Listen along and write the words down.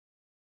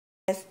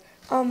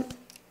Um,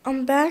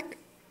 I'm back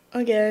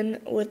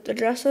again with the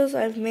dresses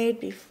I've made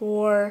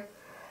before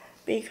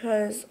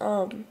because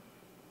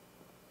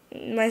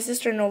my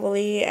sister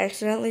Novalie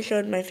accidentally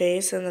showed my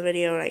face in the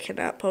video and I could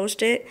not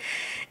post it,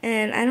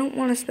 and I don't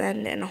want to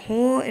spend a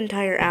whole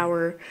entire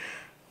hour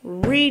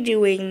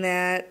redoing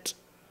that.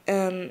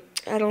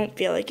 I don't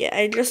feel like it.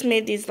 I just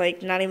made these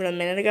like not even a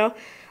minute ago.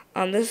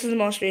 This is the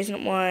most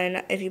recent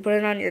one. If you put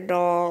it on your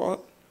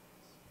doll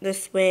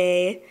this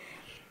way,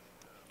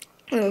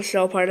 it'll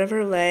show part of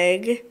her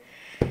leg,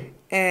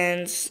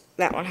 and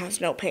that one has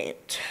no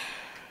paint.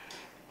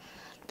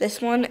 This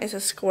one is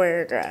a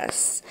square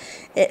dress.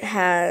 It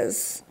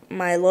has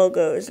my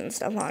logos and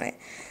stuff on it.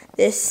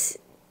 This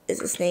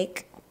is a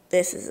snake.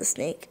 This is a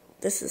snake.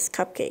 This is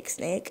Cupcake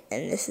Snake,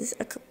 and this is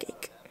a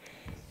cupcake.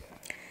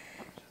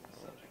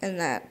 And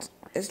that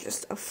is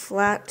just a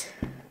flat,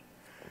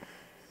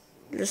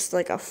 just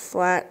like a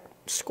flat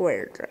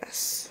square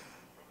dress.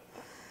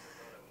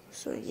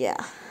 So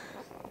yeah.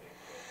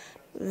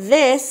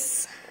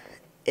 This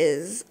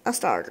is a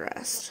star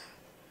dress.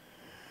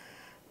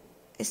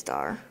 A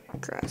star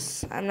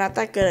dress. I'm not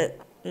that good at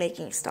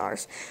making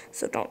stars,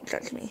 so don't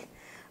judge me.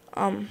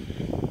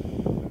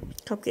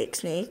 Cupcake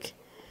Snake.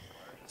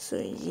 So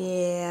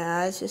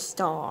yeah, it's a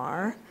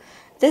star.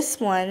 This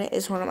one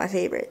is one of my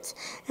favorites.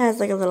 It has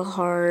like a little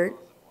heart,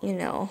 you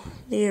know,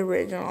 the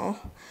original.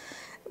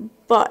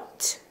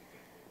 But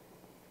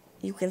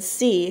you can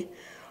see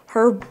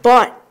her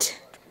butt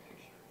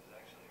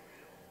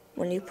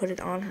when you put it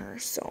on her.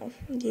 So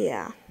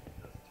yeah.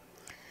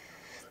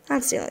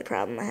 That's the only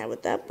problem I have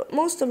with that. But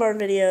most of our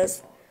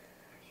videos,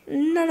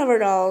 none of our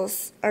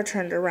dolls are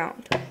turned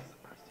around.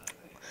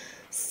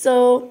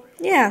 So,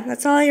 yeah,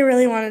 that's all I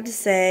really wanted to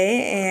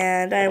say.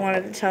 And I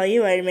wanted to tell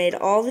you I made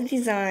all the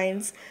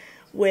designs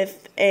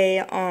with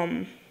a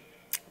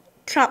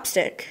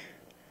chopstick.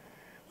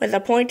 With a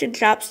pointed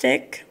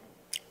chopstick,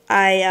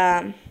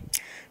 I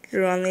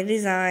drew on the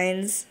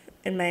designs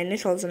and my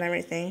initials and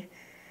everything.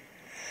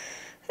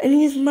 And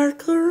used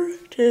marker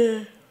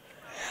to...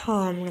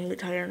 Oh, I'm going to be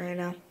tired right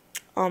now.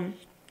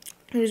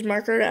 Use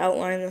marker to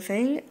outline the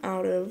thing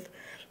out of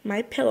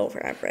my pillow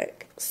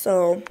fabric.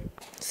 So,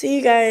 see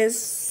you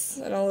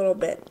guys in a little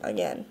bit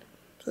again.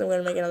 Because I'm going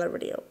to make another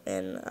video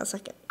in a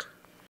second.